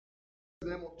In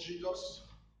the name of Jesus,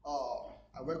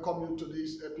 I welcome you to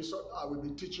this episode. I will be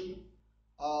teaching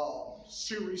a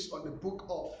series on the book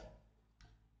of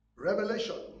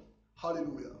Revelation.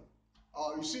 Hallelujah.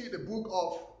 You see, the book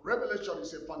of Revelation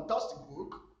is a fantastic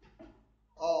book.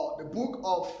 The book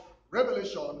of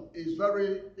Revelation is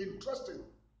very interesting.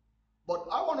 But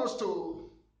I want us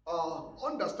to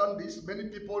understand this. Many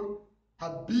people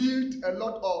have built a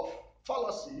lot of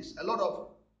fallacies, a lot of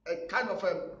a kind of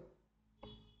a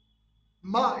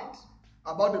mind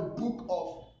about the book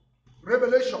of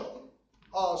Revelation.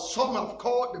 Some have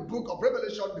called the book of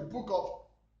Revelation the book of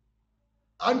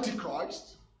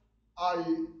Antichrist. I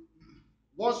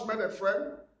once met a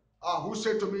friend who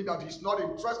said to me that he's not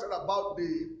interested about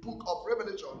the book of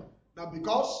Revelation. Now,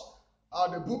 because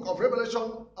the book of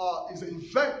Revelation is an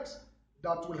event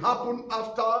that will happen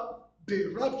after the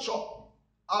rapture,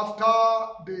 after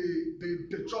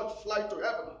the church fly to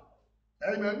heaven.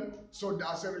 Amen. So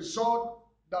as a result,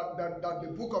 that the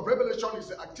book of Revelation is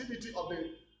the activity of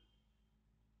the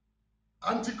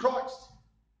Antichrist.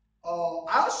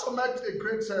 I also met a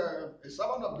great a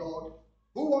servant of God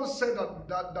who once said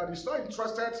that he's not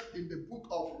interested in the book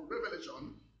of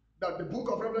Revelation, that the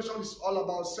book of Revelation is all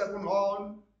about 7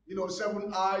 horn,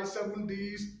 7 eyes, 7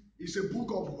 D's. It's a book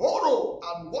of horror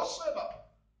and whatsoever.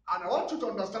 And I want you to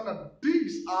understand that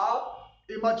these are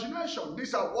imagination.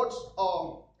 These are what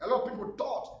a lot of people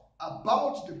thought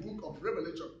about the book of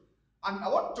Revelation. And I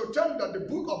want to tell you that the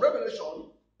book of Revelation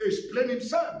is plain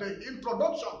himself. The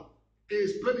introduction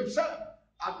is plain himself.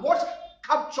 And what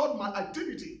captured my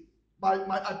activity,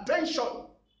 my attention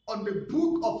on the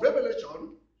book of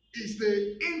Revelation is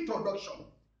the introduction.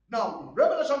 Now,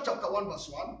 Revelation chapter 1 verse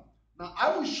 1. Now,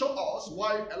 I will show us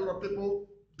why a lot of people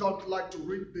don't like to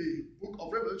read the book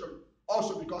of Revelation.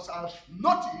 Also because I've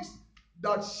noticed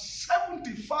that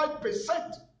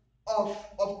 75%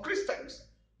 of Christians,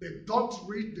 they don't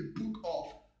read the book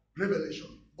of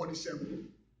Revelation. But it's a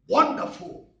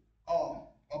wonderful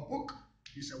book.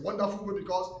 It's a wonderful book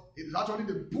because it is actually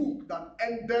the book that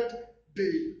ended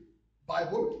the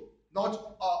Bible.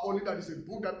 Not only that it's a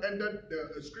book that ended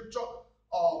the scripture,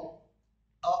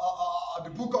 the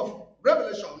book of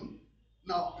Revelation.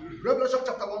 Now, Revelation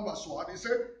chapter 1 verse 1, it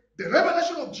said, the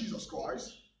revelation of Jesus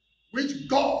Christ, which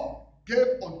God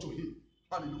gave unto him.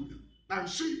 Hallelujah. Now you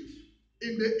see,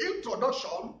 in the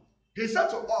introduction, he said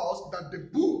to us that the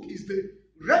book is the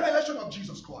revelation of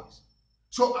Jesus Christ.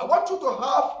 So I want you to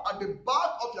have at the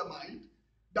back of your mind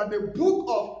that the book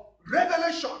of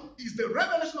Revelation is the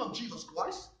revelation of Jesus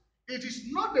Christ. It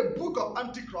is not the book of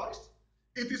Antichrist.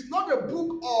 It is not a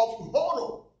book of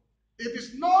horror. It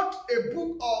is not a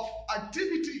book of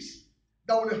activities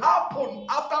that will happen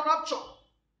after rapture.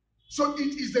 So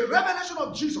it is the revelation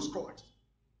of Jesus Christ.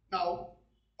 Now,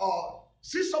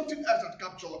 see something else that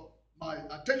captured my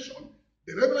attention.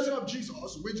 The revelation of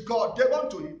Jesus, which God gave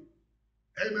unto him.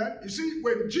 Amen. You see,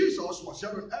 when Jesus was here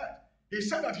on earth, he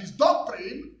said that his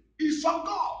doctrine is from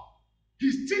God.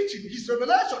 His teaching, his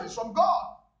revelation is from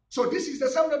God. So this is the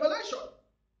same revelation.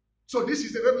 So this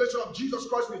is the revelation of Jesus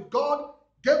Christ, which God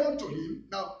gave unto him.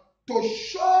 Now, to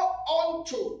show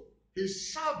unto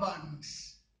his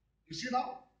servants. You see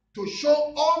now? To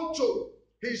show unto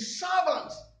his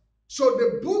servants. So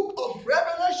the book of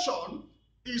Revelation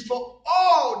is for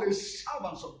all the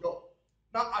servants of God.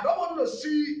 Now, I don't want to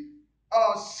see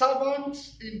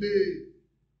servants in the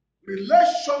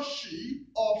relationship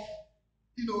of,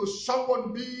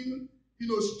 someone being,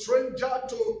 stranger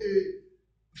to a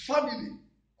family,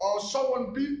 or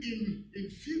someone being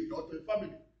inferior to a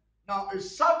family. Now, a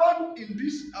servant in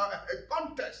this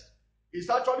context is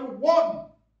actually one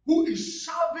who is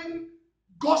serving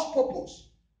God's purpose.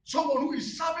 Someone who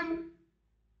is serving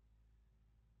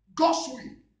God's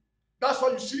will. That's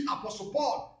why you see Apostle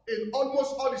Paul in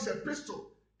almost all his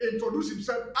epistles introduce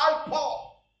himself, I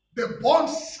Paul, the born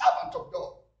servant of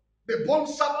God, the born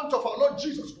servant of our Lord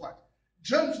Jesus Christ.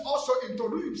 James also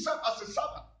introduced himself as a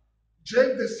servant.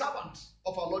 James, the servant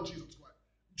of our Lord Jesus Christ.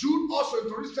 Jude also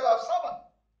introduced himself as a servant.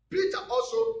 Peter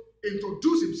also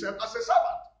introduced himself as a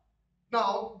servant.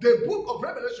 Now, the book of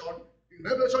Revelation, in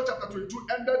Revelation chapter 22,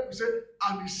 ended, we said,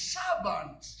 and his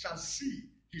servants shall see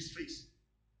his face.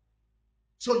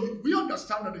 So we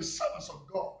understand that the servants of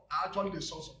God are actually the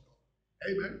sons of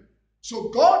God. Amen. So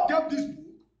God gave this book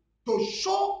to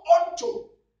show unto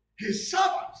his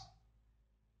servants,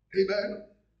 amen,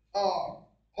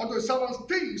 unto his servants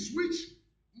things which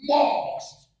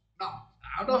must, now,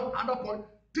 another point,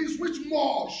 things which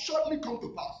must shortly come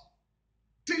to pass.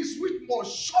 Things which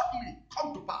must shortly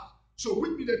come to pass. So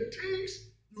which means the things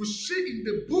you see in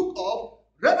the book of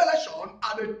Revelation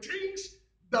are the things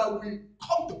that will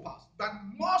come to pass, that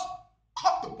must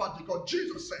come to pass, because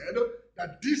Jesus said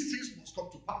that these things must come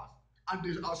to pass. And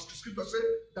as the scripture says,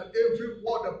 that every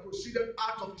word that proceeded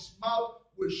out of his mouth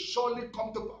will surely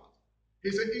come to pass.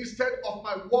 He said, instead of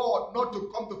my word not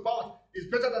to come to pass, it's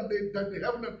better than the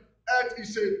heaven and earth. He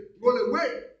said, roll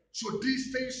away. So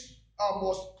these things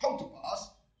must come to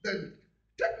pass. Then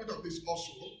take note of this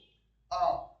also.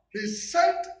 He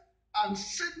sent and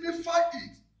signified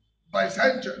it by his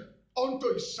angel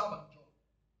unto his servant John.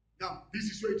 Now, this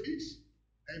is where it is.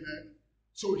 Amen.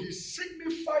 So he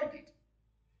signified it.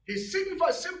 He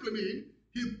signified simply means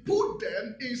he put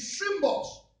them in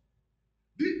symbols.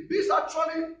 This is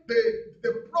actually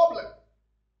the problem.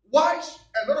 Why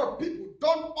a lot of people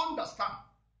don't understand.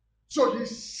 So he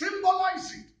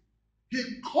symbolized it.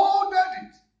 He coded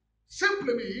it.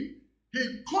 Simply means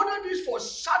he coded it for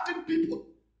certain people,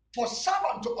 for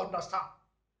servants to understand.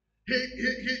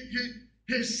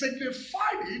 He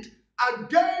signified it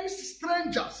against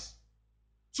strangers.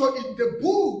 So the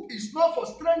book is not for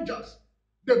strangers.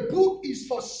 The book is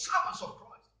for servants of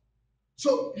Christ.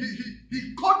 So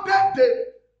he coded the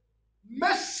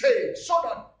message so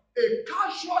that a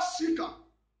casual seeker,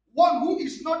 one who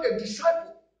is not a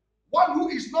disciple, one who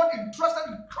is not interested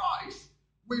in Christ,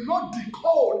 will not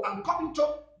decode and come into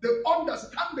the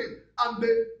understanding and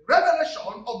the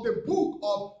revelation of the book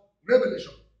of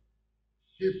Revelation.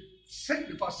 He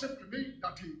signified simply means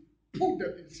that he put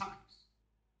them in signs.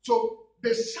 So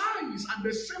the signs and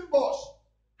the symbols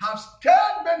have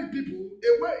scared many people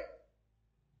away.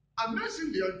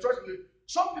 Amazingly or interestingly,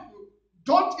 some people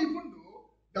don't even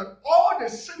know that all the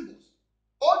symbols,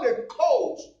 all the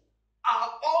codes are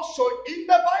also in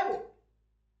the Bible.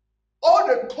 All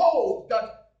the codes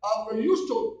that were used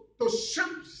to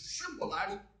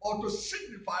symbolize or to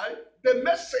signify the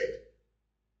message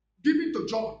given to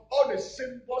John, all the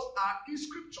symbols are in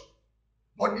Scripture.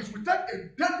 But if we take a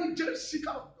diligent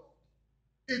seeker of God,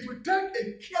 if we take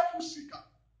a careful seeker,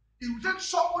 if we take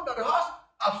someone that has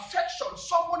affection,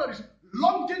 someone that is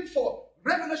longing for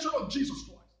revelation of Jesus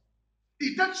Christ,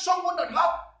 it takes someone that has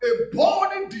a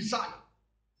burning desire,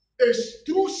 a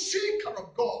true seeker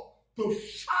of God, to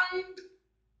find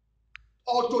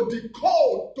or to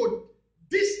decode, to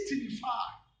distinguify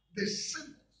the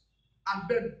symbols, and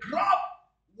then grab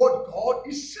what God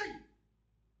is saying.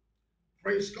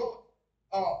 Praise God.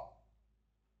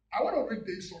 I want to read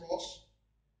this for us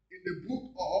in the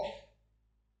book of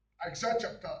Isaiah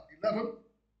chapter 11.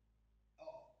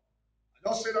 I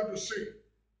just say that to say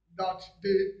that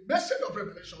the message of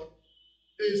Revelation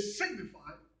is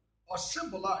signified or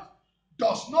symbolized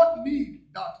does not mean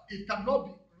that it cannot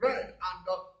be read and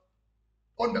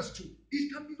understood.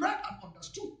 It can be read and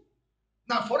understood.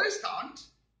 Now, for instance,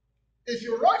 if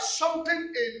you write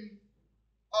something in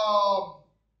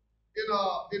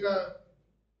a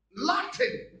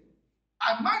Latin,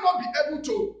 I might not be able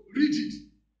to read it.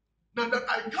 Now, that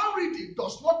I can't read it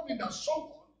does not mean that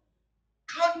someone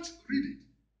can't read it.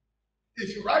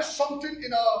 If you write something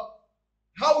in a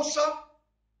Hausa,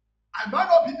 I might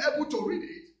not be able to read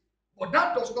it, but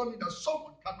that does not mean that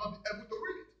someone cannot be able to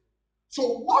read it.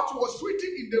 So what was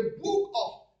written in the book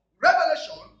of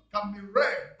Revelation can be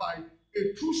read by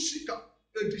a true seeker,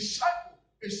 a disciple,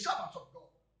 a servant of God,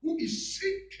 who is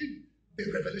seeking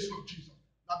the revelation of Jesus.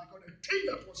 Now, because the thing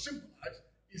that was symbolized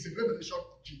is the revelation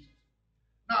of Jesus.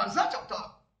 Now, Isaiah chapter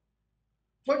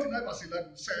 29 verse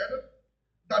 11 said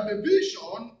that the vision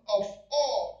of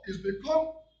all is become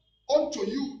unto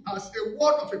you as a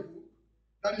word of a book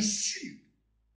that is sealed